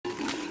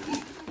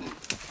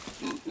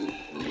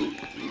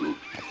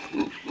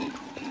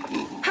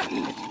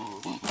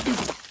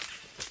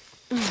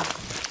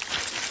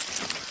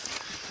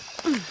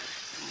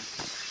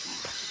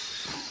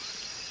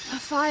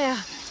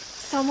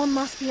Someone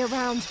must be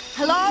around.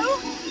 Hello?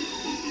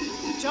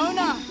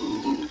 Jonah?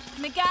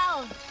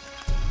 Miguel?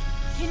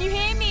 Can you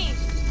hear me?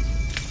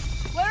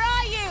 Where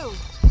are you?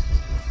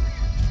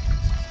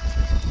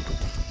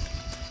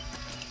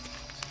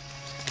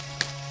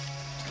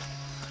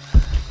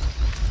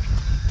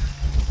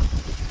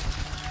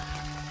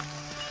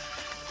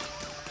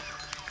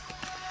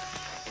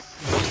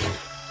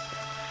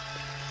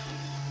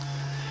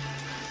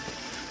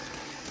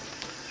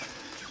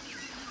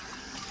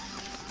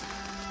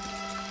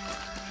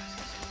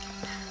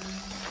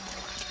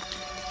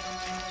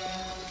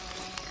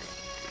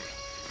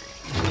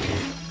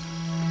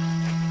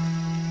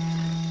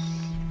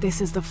 This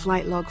is the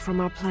flight log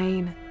from our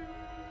plane.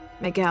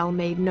 Miguel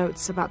made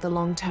notes about the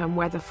long-term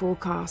weather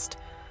forecast.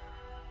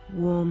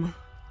 Warm,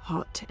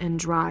 hot, and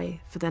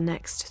dry for the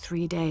next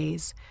 3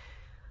 days.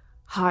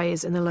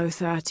 Highs in the low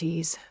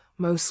 30s,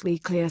 mostly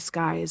clear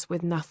skies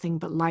with nothing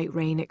but light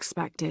rain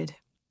expected.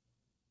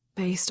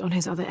 Based on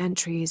his other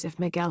entries, if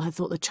Miguel had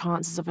thought the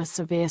chances of a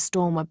severe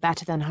storm were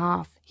better than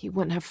half, he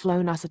wouldn't have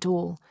flown us at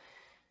all.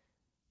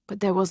 But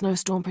there was no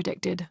storm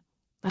predicted,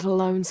 let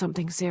alone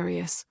something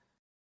serious.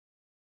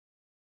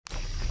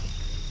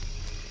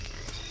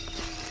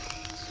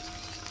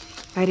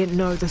 I didn't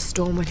know the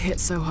storm would hit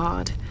so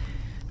hard.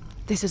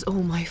 This is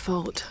all my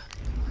fault.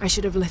 I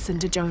should have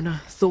listened to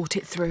Jonah, thought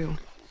it through.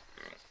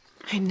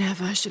 I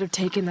never should have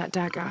taken that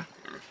dagger.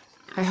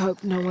 I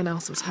hope no one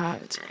else was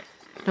hurt.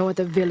 No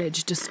other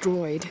village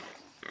destroyed.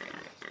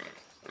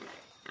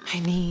 I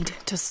need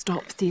to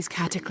stop these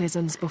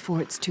cataclysms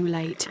before it's too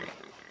late.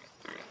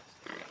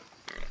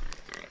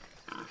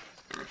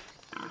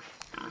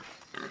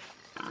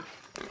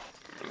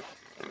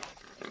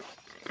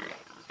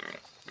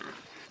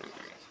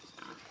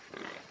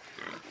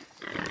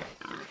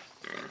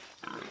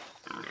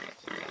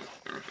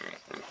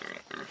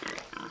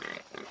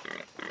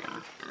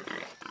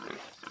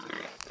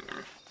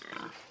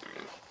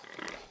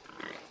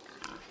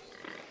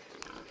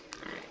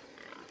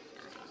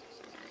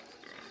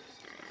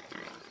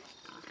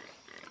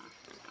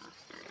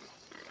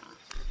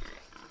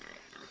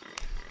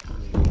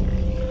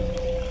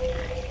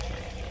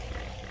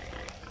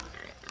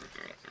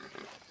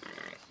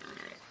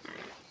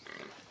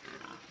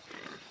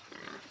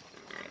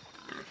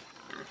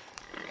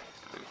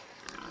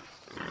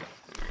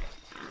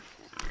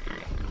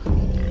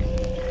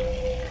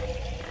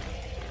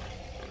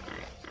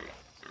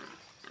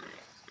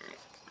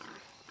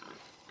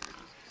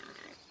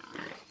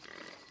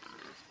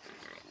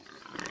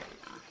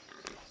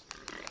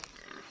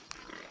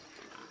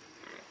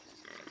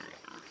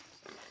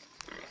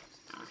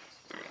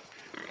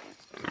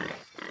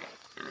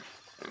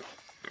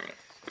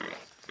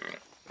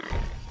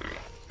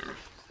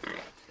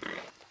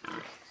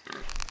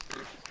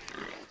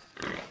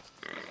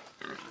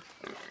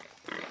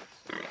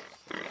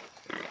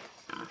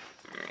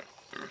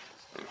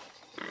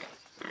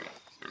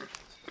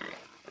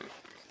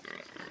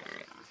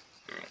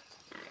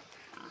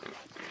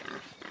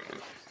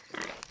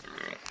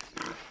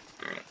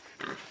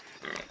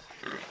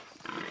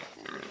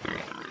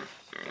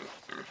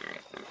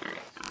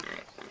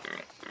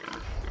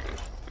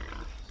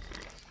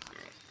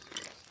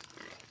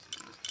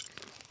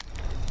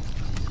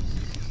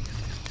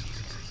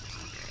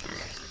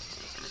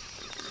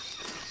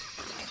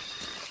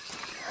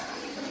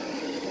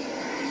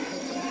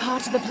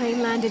 Part of the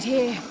plane landed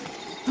here.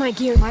 My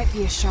gear might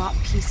be a sharp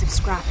piece of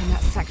scrap in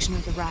that section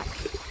of the wreck.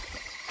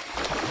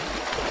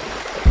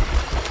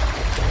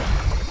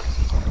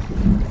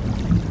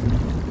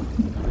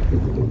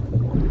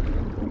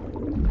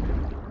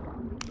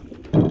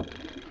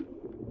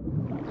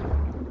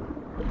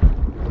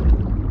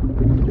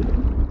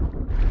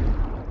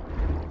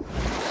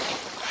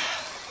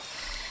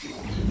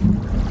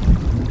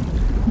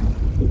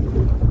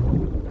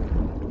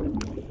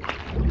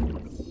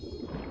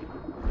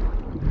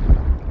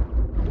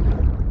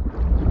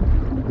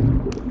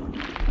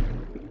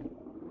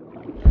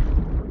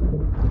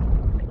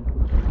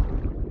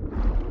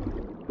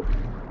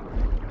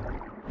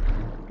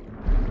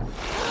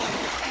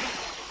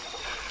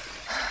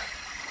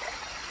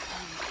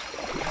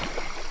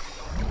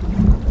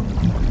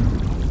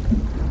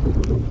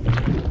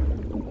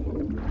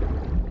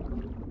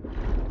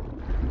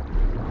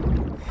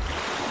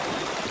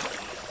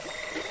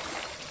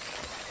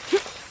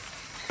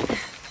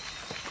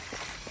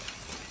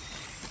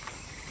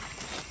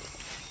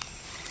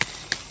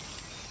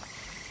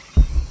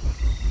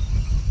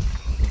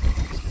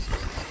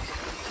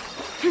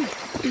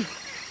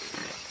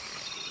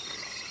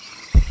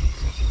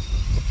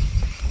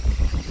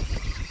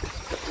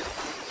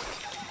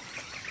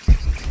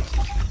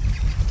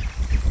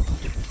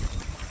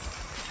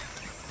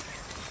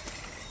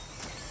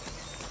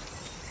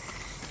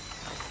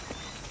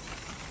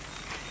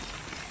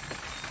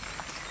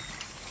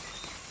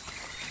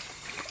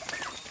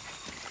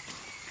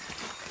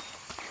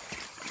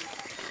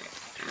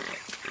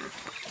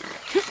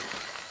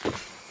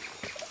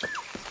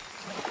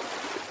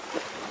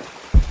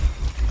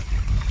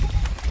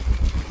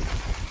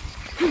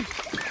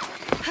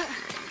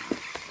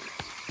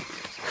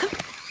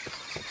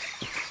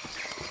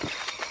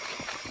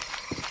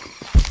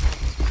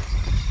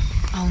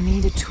 I'll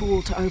need a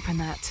tool to open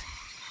that.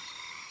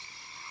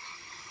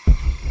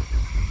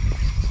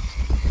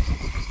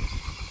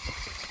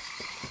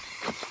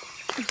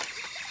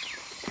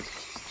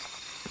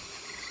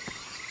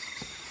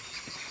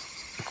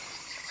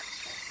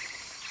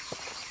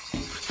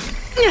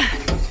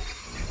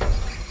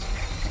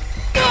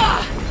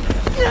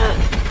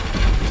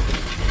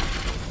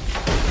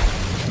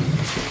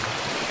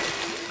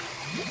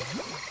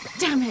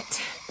 Damn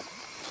it!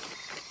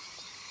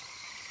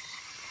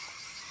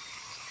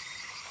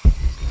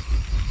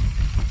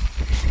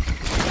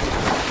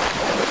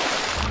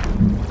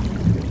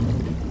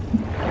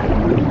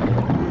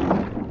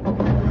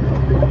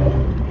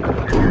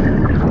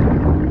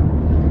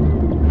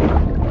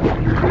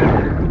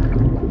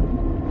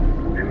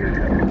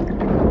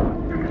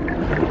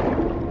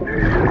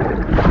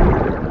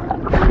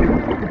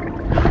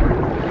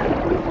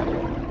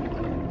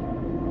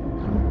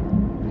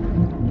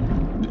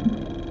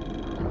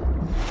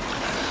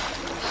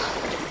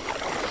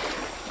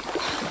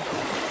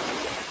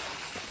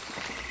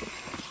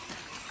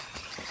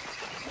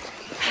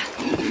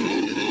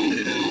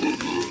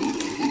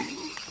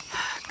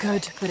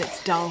 Good, but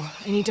it's dull.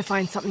 I need to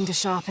find something to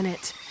sharpen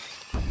it.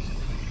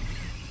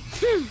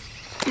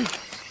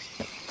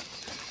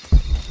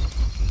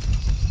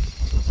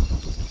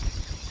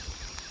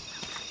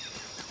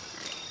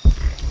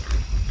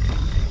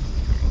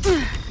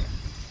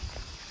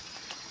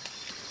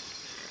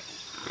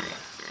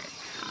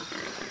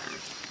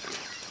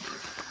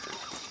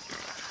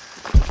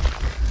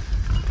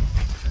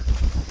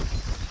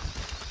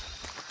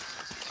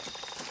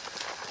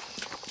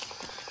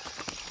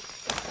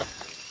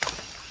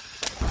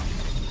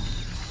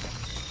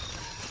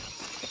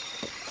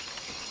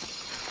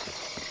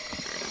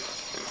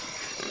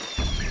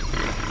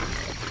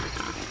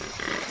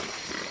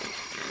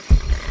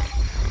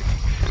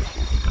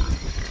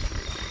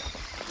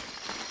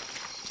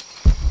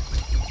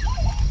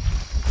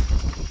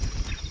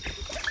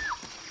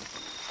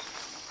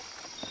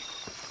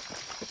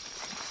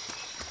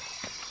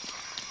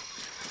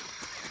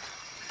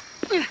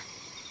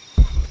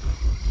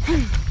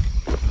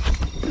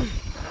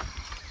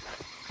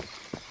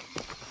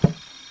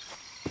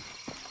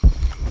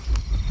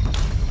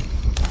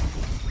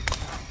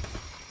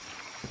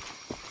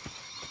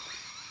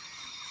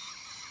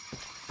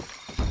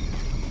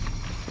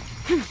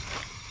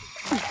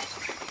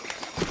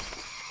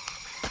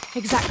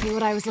 Exactly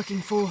what I was looking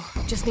for.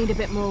 Just need a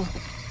bit more.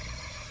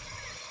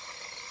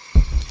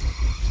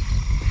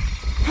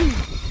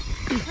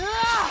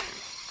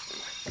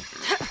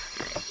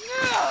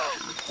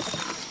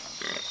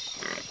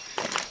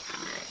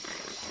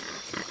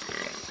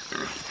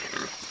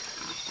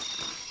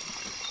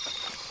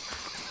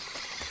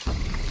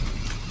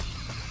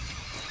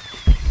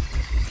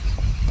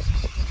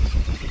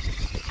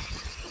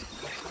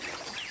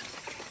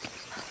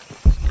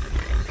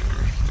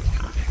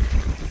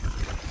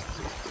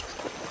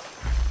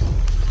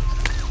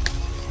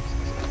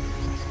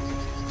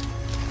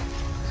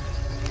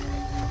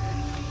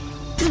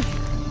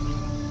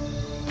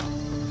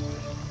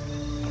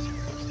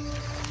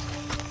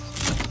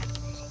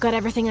 Got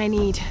everything I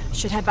need.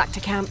 Should head back to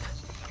camp.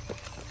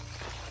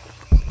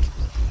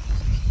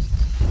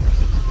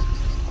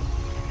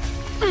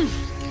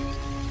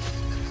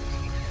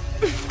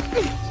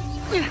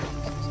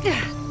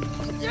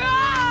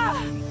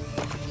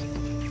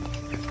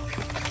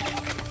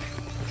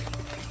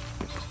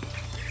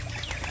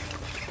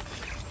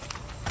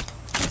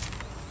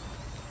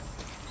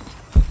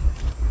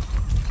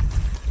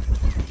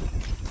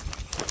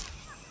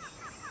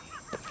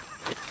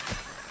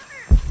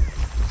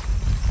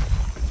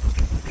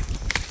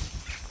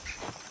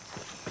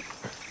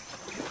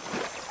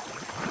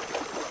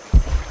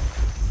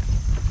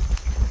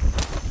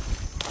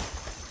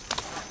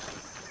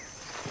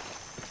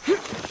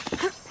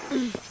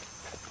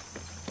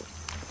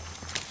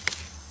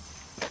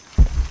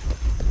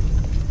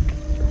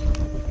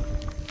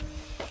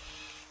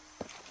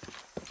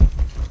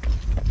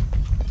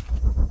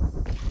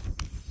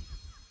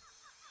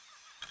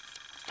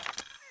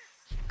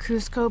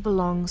 Cusco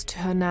belongs to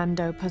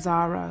Hernando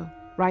Pizarro,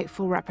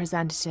 rightful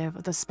representative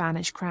of the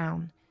Spanish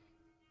crown.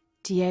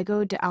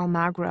 Diego de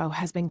Almagro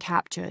has been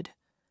captured.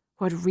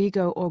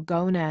 Rodrigo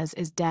Orgones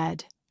is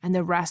dead, and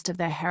the rest of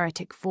their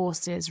heretic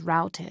forces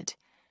routed.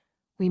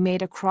 We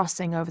made a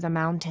crossing over the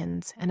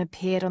mountains and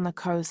appeared on the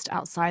coast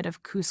outside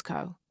of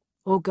Cusco.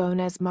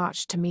 Orgones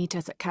marched to meet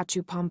us at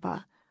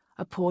Cachupampa,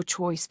 a poor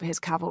choice for his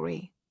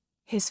cavalry.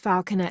 His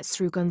falconets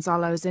threw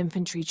Gonzalo's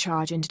infantry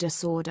charge into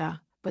disorder,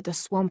 but the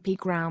swampy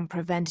ground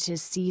prevented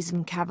his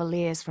seasoned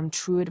cavaliers from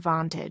true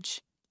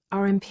advantage.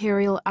 Our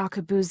imperial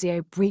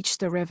arquebusier breached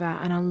the river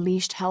and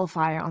unleashed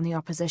hellfire on the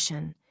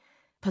opposition.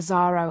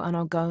 Pizarro and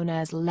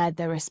Orgones led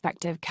their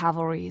respective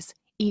cavalries,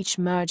 each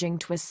merging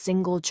to a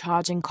single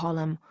charging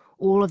column,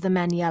 all of the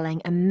men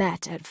yelling, and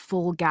met at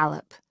full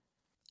gallop.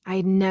 I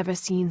had never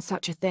seen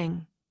such a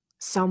thing.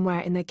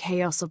 Somewhere in the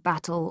chaos of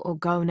battle,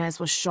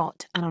 Orgones was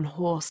shot and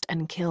unhorsed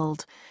and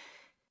killed.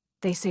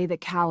 They say the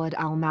coward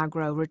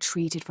Almagro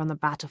retreated from the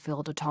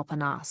battlefield atop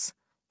an ass.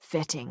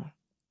 Fitting.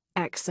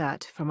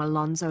 Excerpt from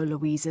Alonzo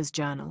Luisa's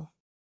journal.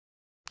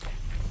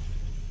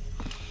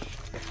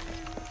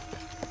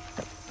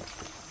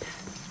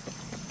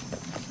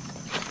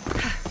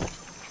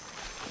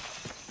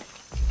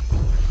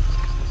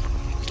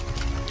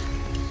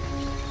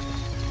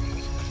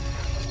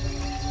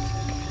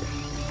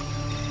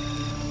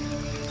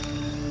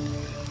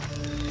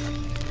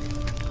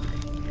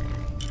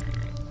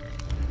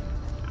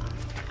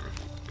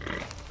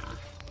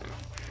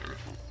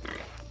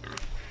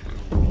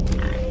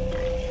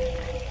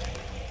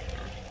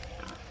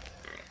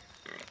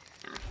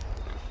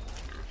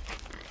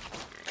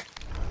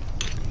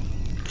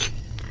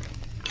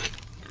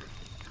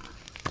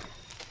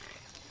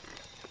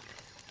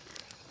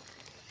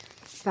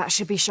 That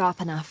should be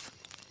sharp enough.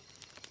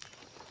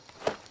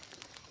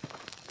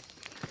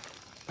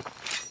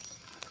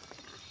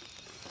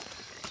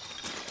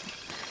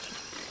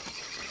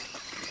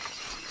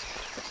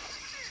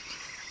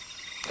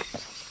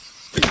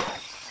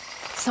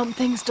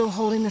 Something's still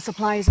holding the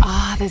supplies.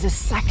 Ah, there's a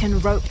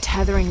second rope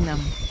tethering them.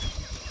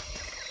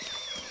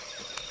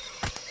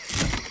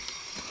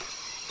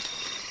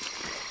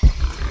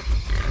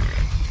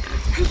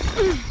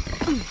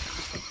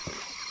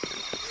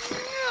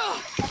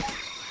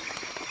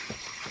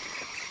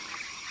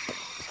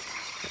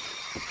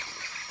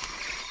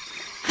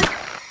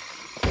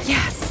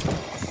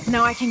 Yes!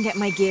 Now I can get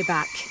my gear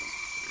back.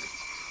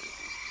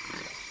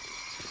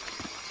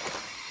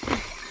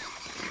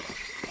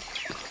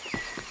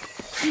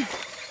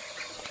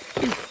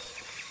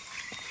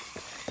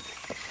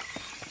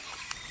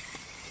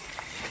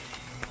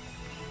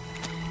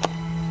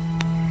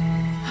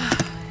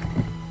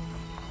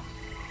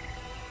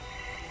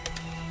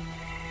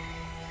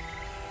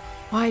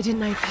 Why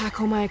didn't I pack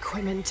all my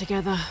equipment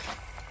together?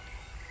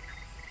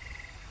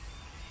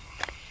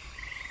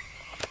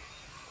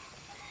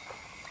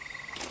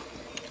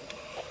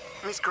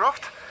 Miss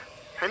Croft?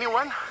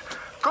 Anyone?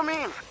 Come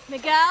in!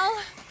 Miguel?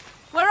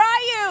 Where are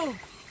you?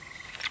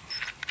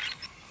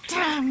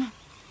 Damn!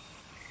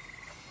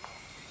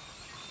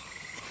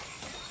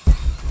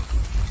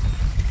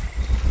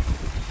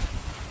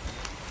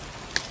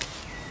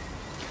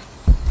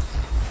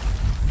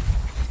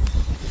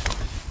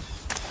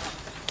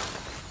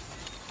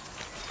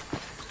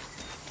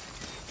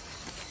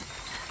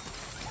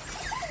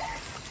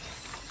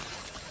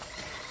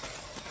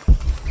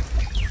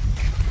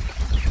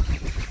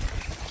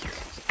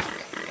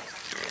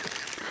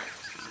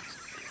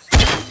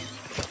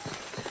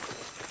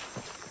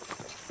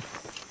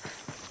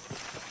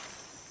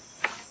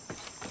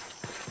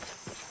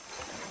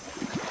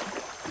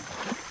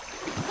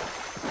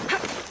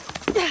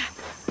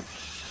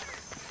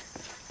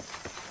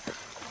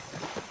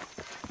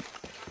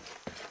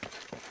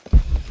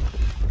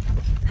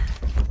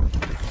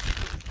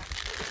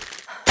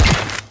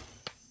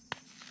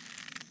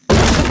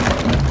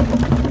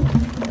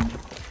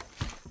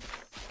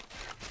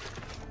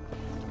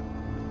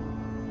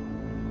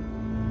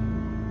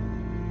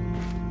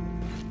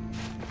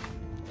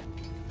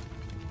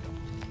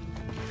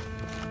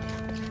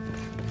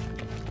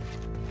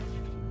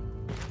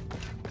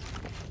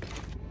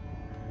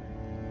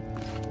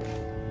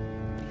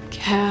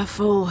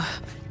 Careful,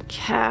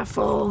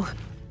 careful.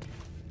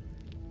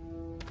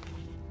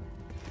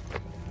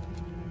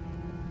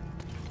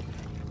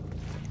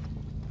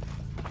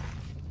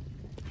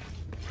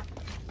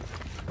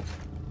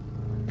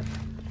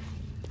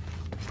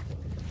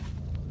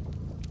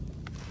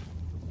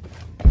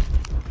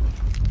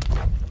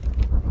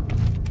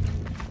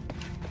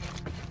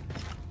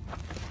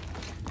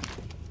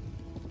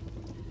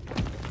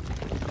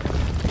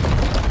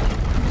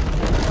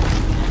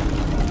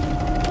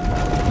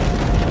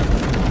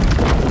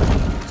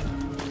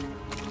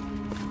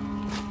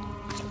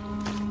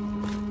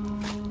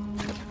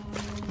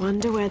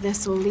 Wonder where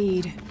this will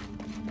lead.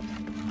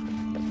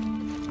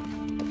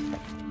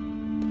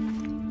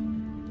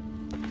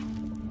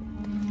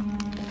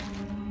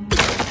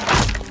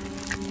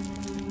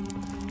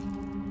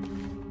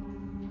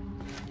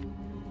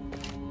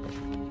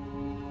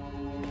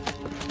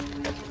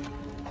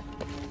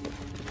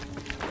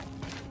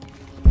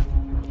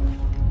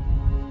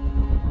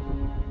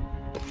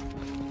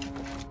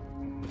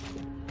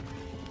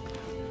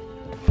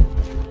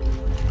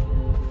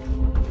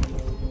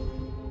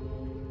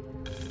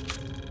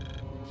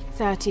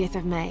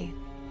 of May.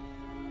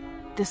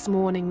 This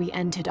morning we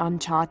entered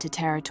uncharted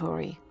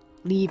territory,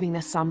 leaving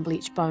the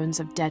sun-bleached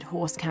bones of dead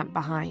horse camp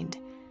behind.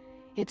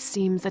 It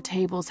seems the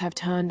tables have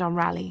turned on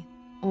Raleigh,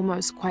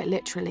 almost quite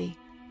literally.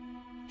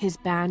 His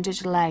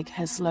bandaged leg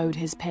has slowed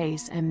his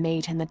pace and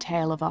made him the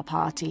tail of our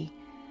party.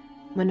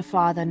 When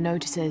Father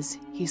notices,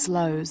 he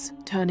slows,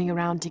 turning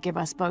around to give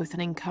us both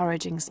an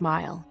encouraging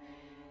smile.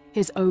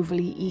 His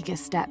overly eager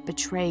step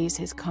betrays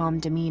his calm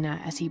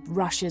demeanor as he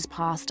rushes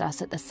past us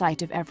at the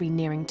sight of every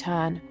nearing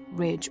turn,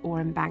 ridge,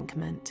 or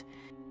embankment.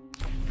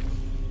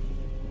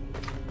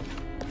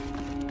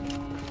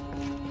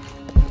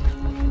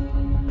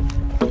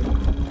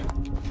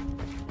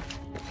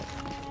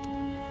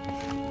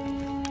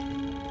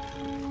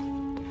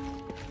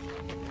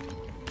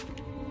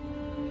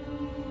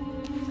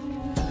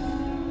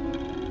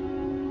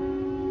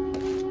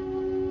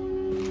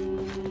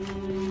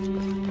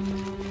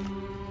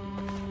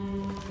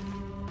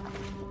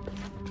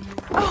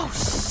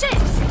 Shit!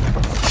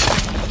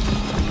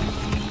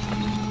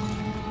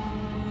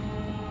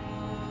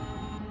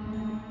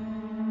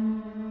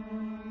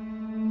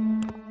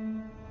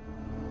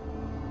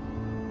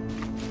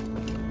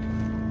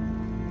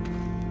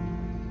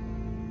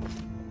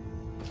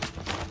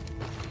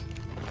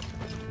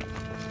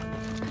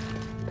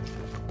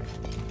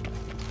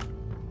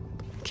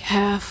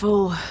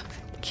 Careful,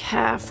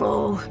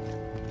 careful.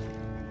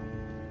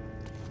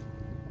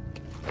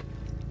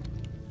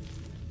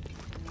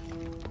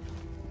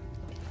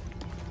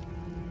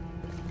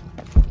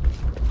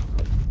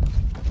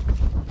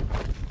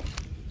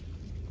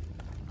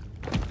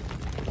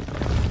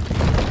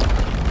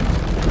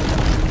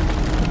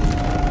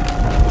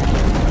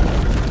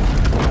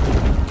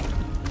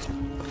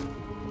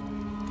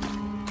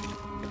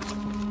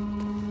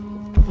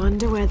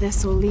 Wonder where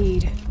this will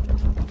lead.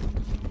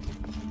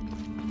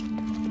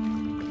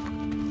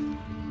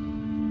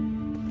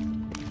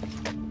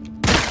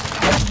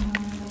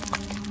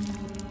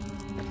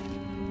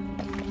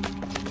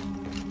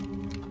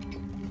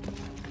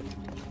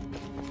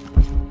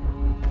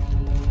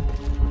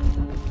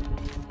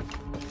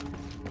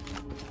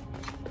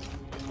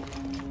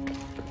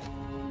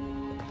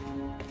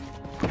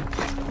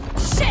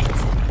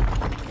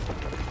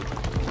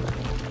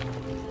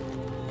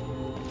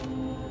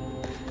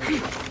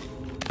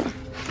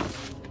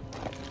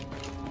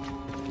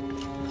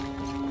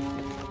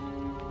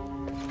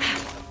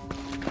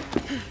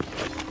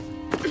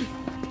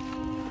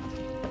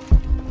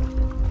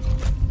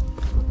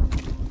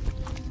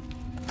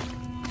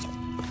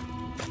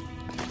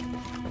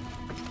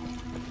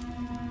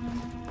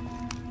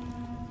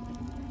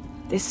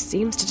 This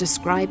seems to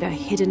describe a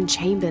hidden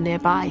chamber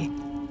nearby.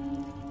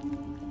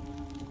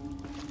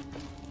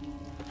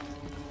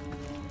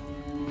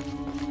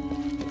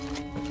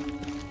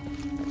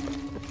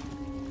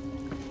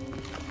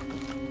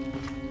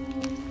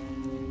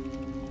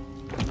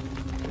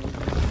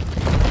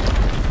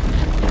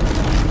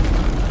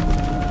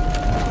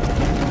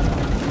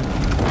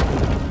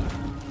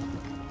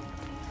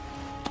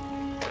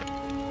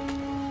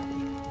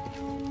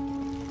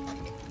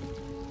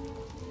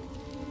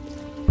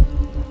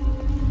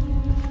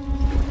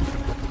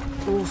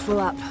 All full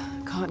up.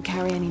 Can't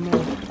carry any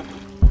more.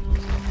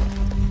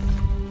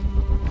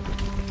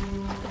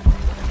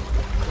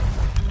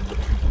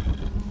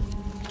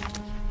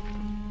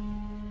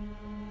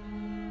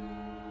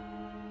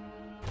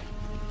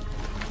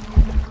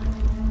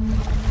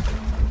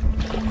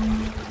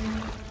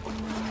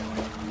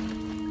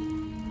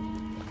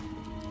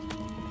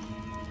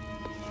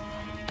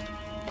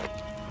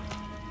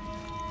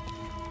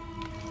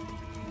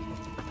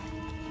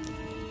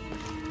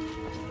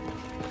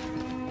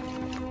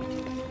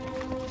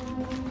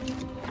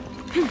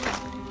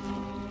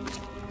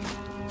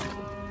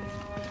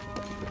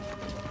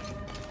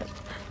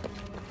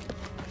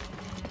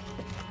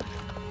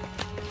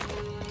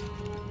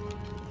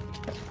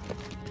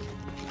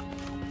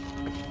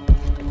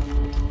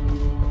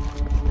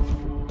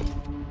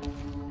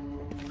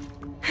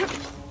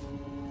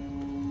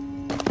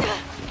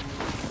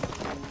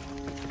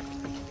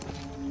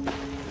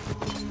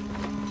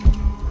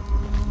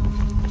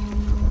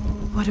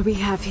 What do we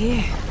have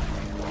here?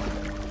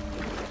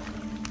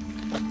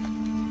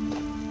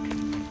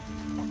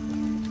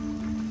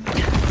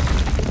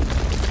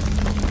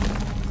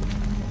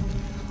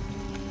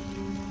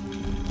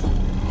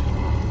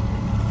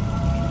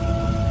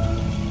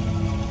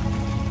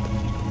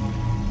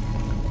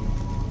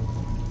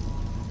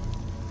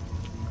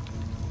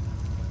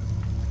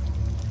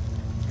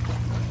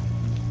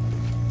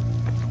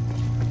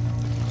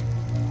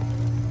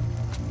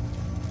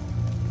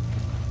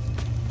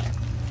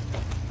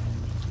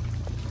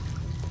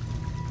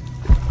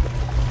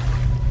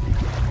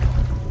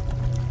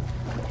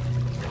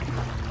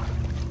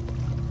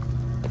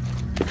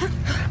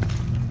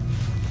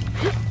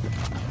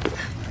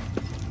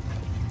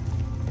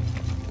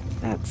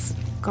 That's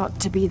got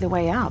to be the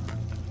way up.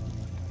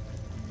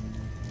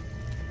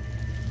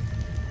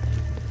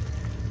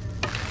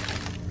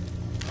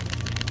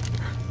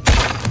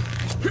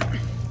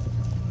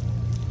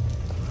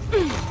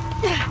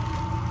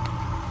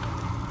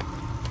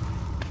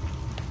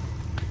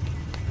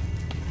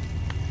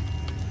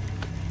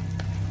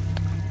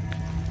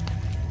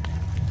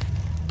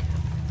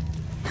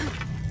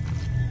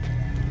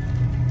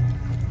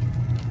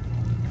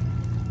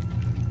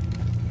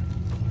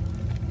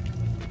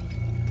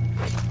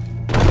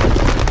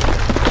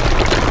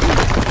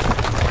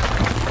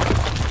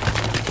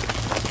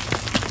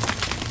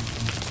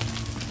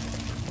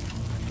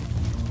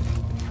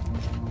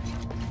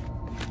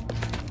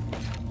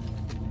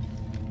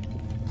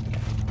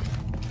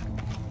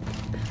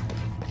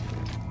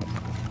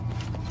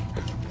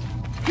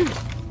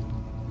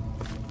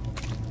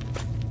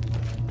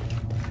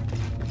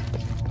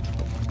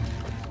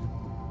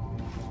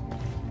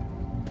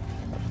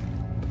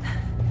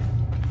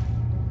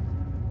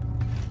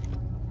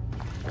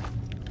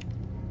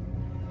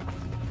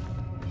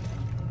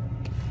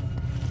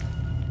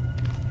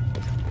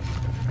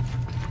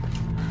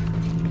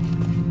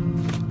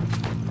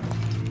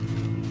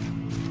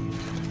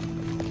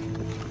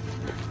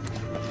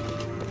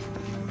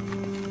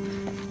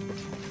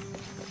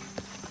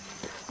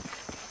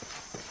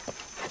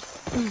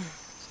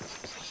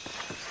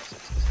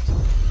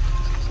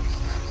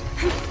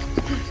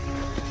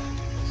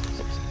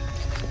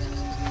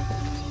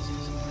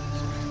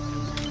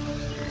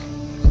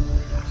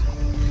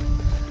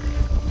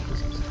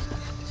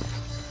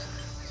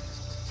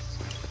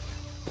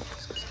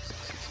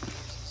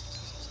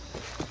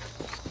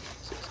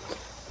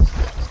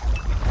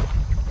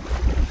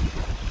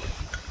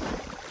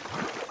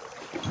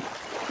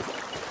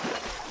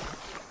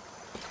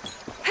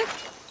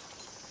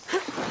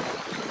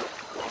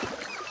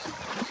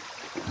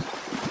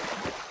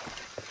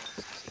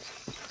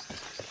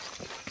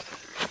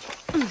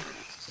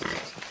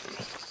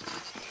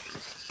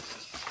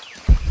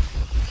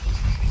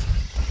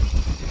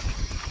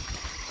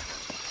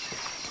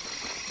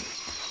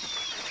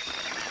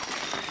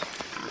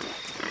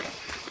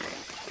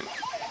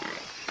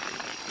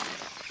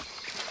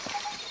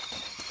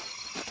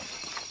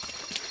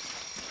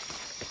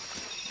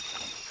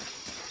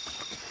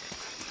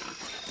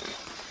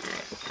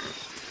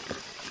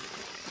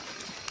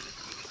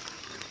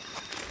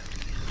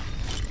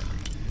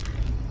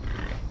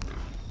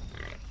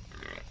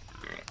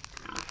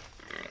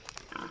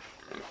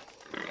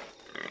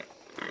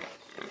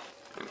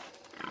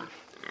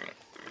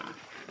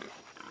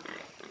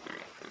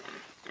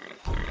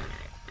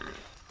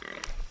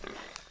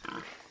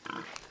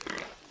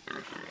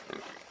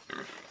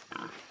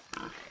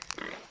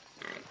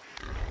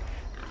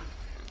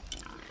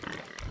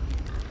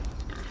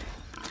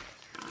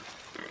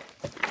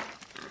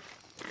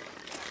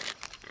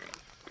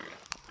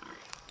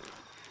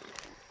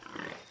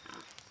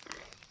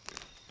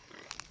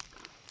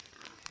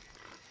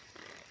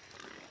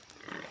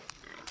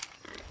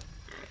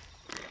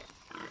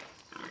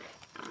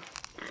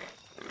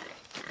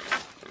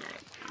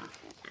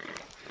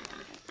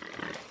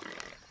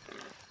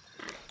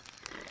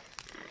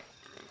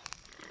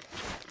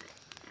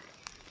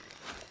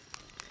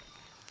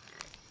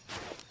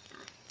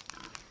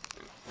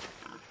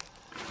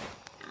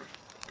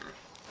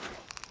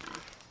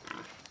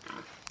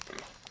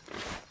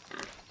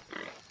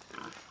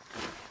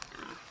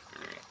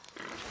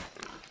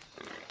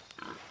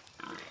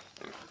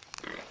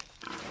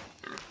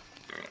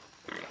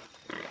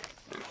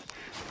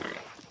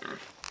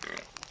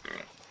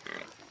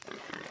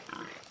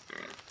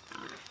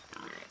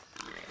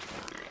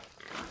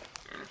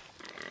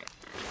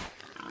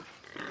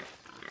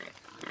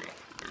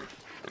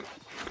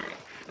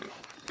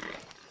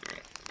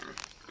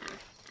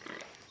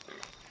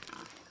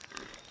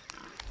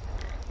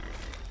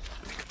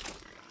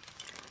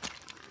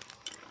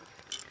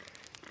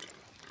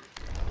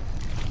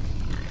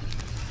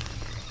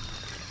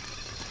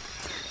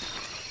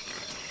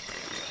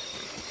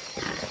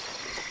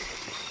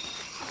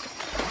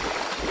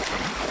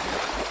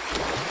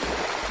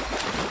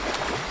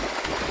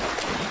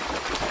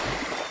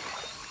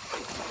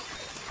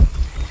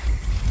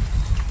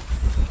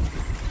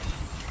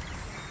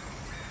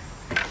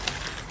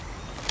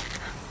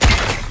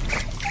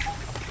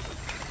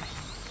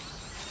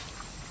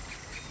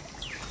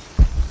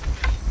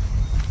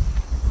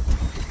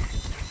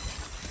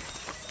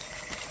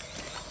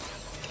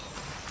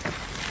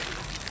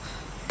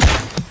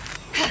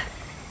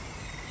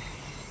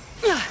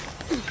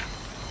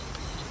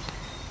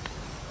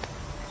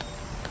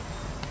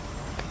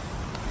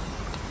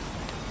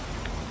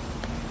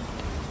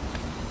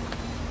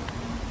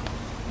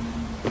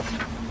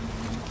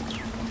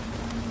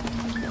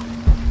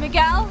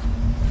 Miguel?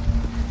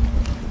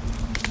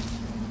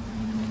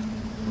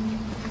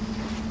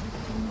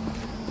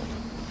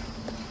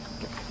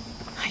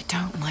 I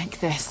don't like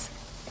this.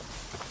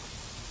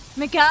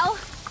 Miguel?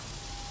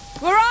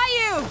 Where are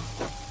you?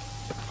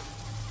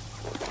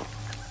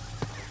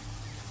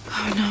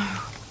 Oh no.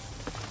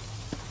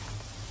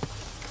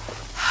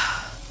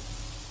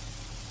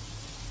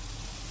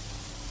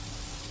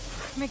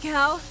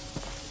 Miguel?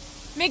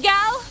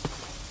 Miguel?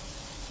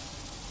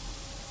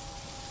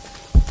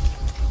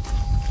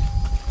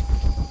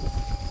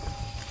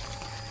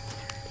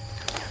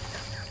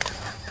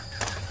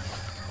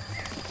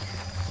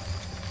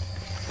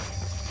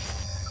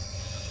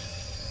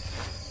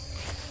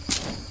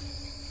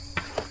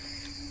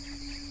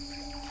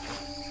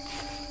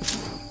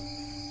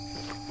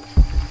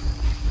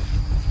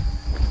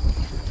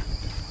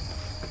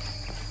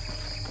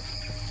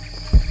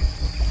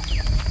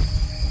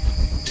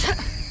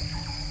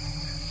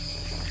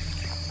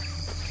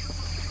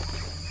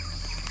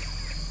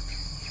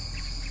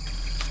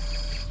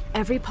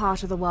 Every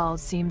part of the world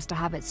seems to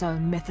have its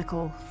own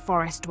mythical,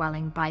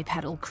 forest-dwelling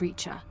bipedal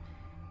creature.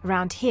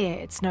 Around here,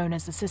 it's known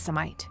as the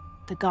Sisamite,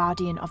 the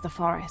guardian of the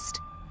forest.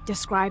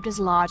 Described as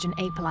large and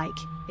ape-like,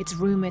 it's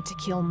rumored to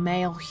kill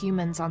male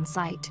humans on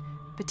sight,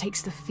 but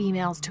takes the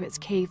females to its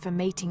cave for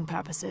mating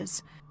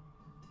purposes.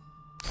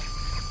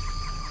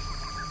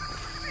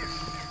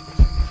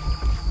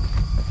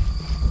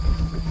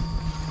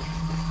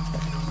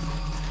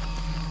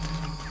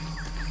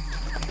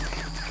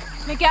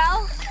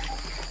 Miguel?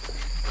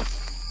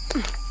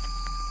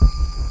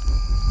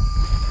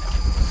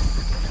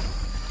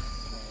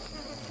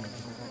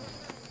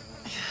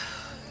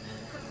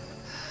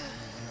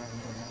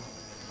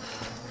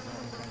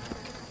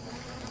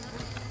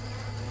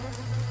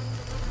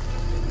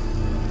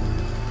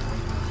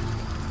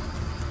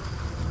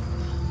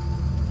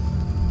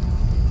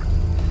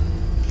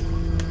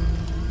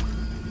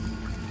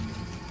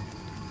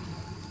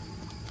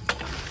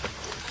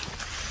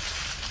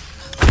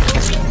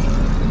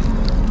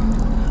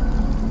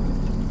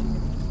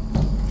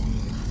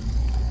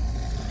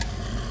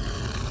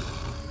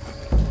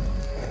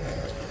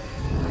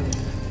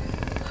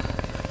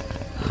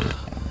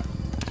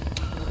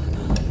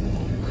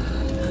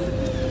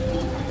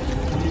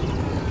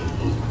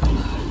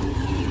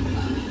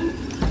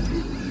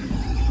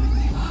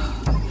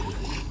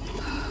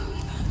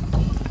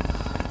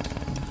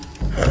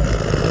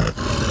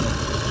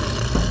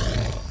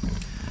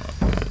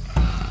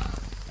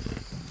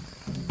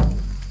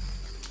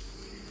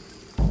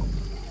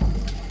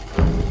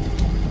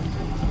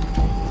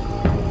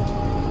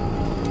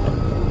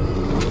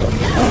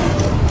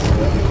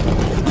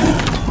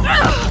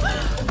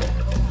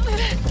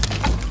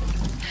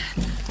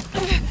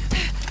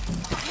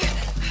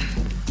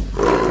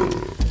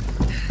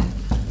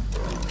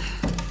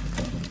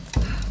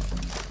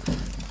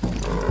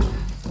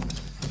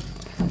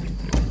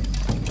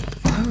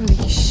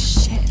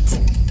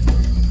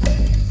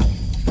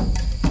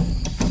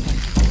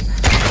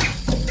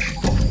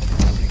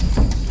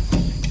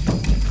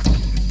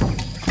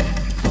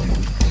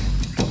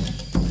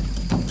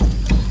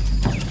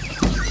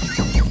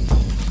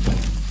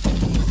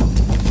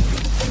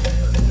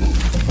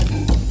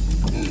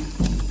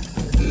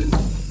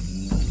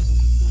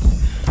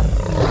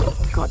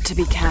 To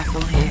be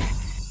careful here.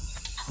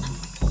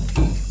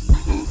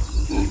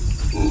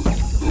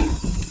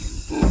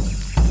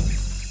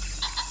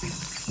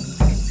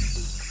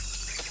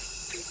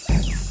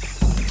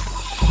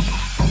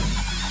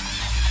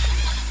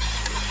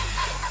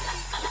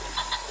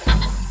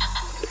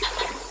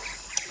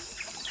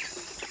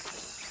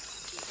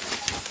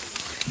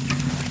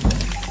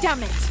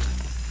 Damn it!